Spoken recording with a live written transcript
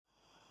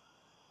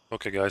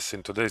Okay guys,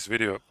 in today's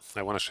video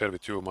I want to share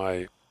with you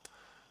my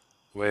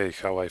way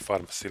how I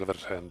farm silver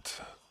and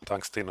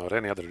tungsten or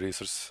any other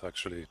resource.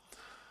 Actually,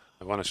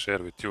 I want to share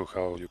with you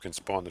how you can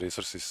spawn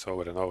resources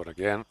over and over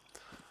again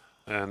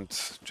and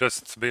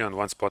just be on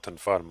one spot and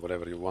farm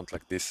whatever you want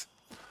like this.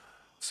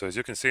 So as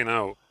you can see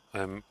now,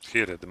 I'm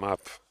here at the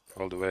map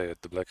all the way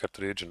at the Blackheart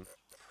region,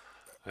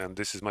 and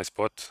this is my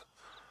spot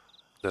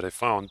that I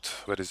found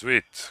where is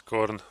wheat,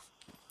 corn,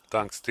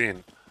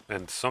 tungsten,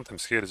 and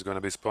sometimes here is going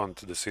to be spawned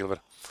the silver.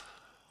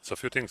 So a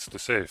few things to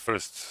say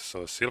first.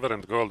 So silver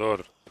and gold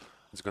ore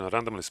is going to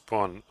randomly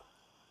spawn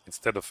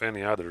instead of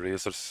any other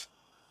resource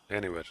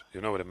anywhere, you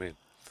know what I mean?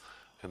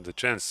 And the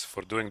chance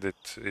for doing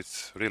that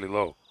is really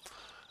low.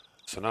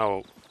 So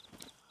now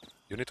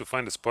you need to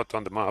find a spot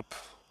on the map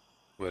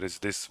where is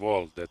this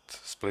wall that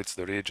splits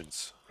the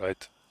regions,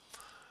 right?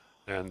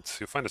 And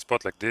you find a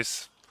spot like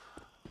this,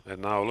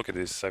 and now look at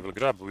this. I will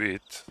grab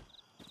wheat,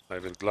 I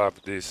will grab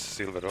this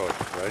silver ore,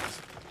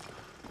 right?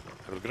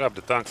 I will grab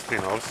the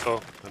tungsten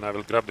also, and I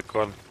will grab the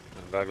corn,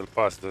 and I will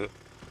pass the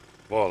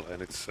wall,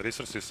 and its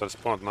resources are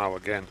spawned now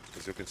again,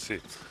 as you can see.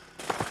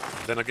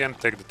 Then again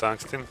take the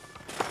tungsten,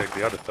 take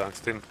the other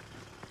tungsten,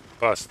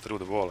 pass through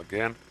the wall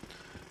again,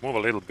 move a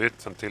little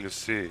bit until you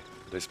see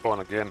they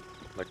spawn again,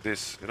 like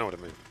this, you know what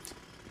I mean.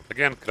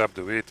 Again grab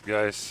the wheat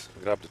guys,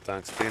 grab the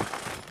tungsten,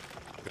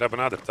 grab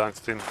another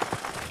tungsten,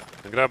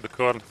 and grab the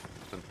corn,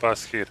 and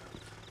pass here.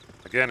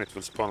 Again it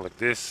will spawn like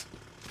this,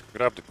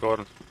 grab the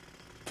corn,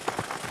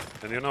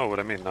 and you know what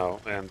I mean now,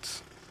 and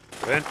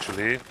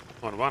eventually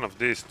on one of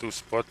these two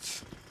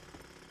spots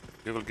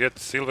you will get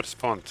silver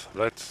spawned,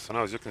 right? So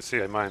now as you can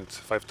see I mined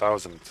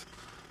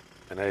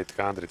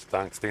 5,800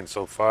 tungsten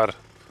so far.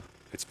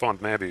 It spawned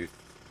maybe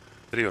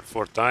 3 or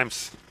 4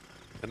 times,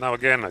 and now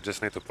again I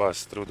just need to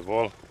pass through the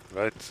wall,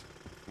 right?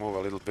 Move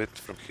a little bit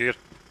from here,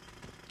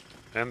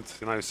 and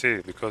now you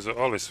see, because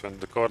always when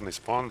the corn is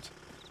spawned,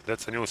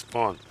 that's a new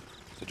spawn.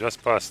 So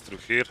just pass through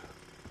here,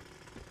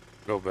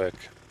 go back.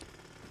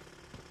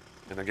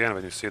 And again,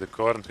 when you see the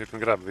corn, you can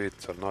grab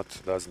wheat or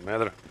not, doesn't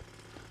matter.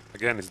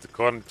 Again, it's the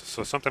corn,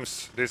 so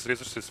sometimes these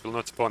resources will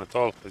not spawn at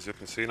all, as you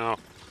can see now,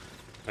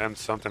 and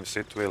sometimes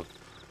it will.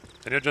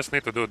 And you just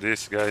need to do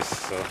this, guys,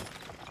 so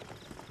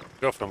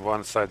go from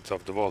one side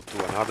of the wall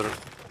to another,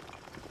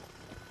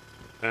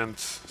 and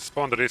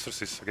spawn the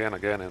resources again,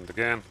 and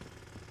again,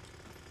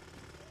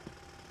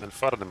 and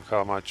farm them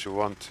how much you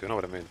want, you know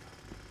what I mean.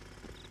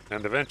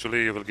 And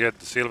eventually you will get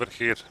the silver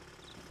here,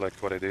 like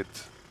what I did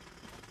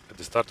at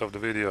the start of the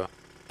video.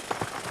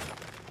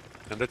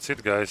 And that's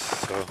it guys.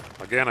 So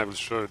again I will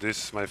show you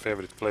this, my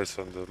favorite place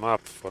on the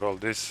map for all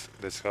this.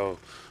 That's how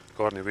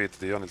corny wheat,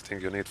 the only thing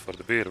you need for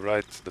the beer,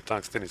 right? The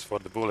tungsten is for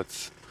the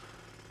bullets.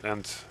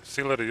 And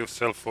silver you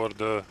sell for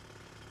the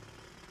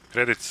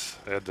credits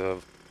at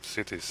the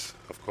cities,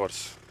 of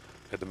course.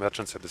 At the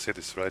merchants at the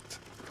cities, right?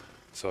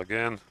 So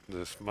again,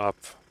 this map,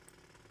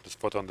 the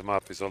spot on the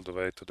map is all the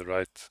way to the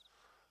right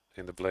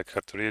in the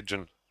Blackheart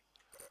region.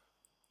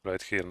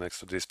 Right here next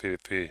to this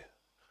PvP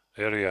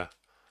area.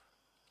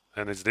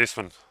 And it's this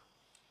one.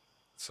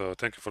 So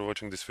thank you for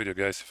watching this video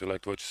guys. If you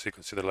liked what you see,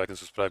 consider liking,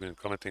 subscribing and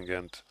commenting,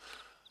 and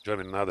join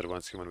me in another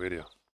Once Human video.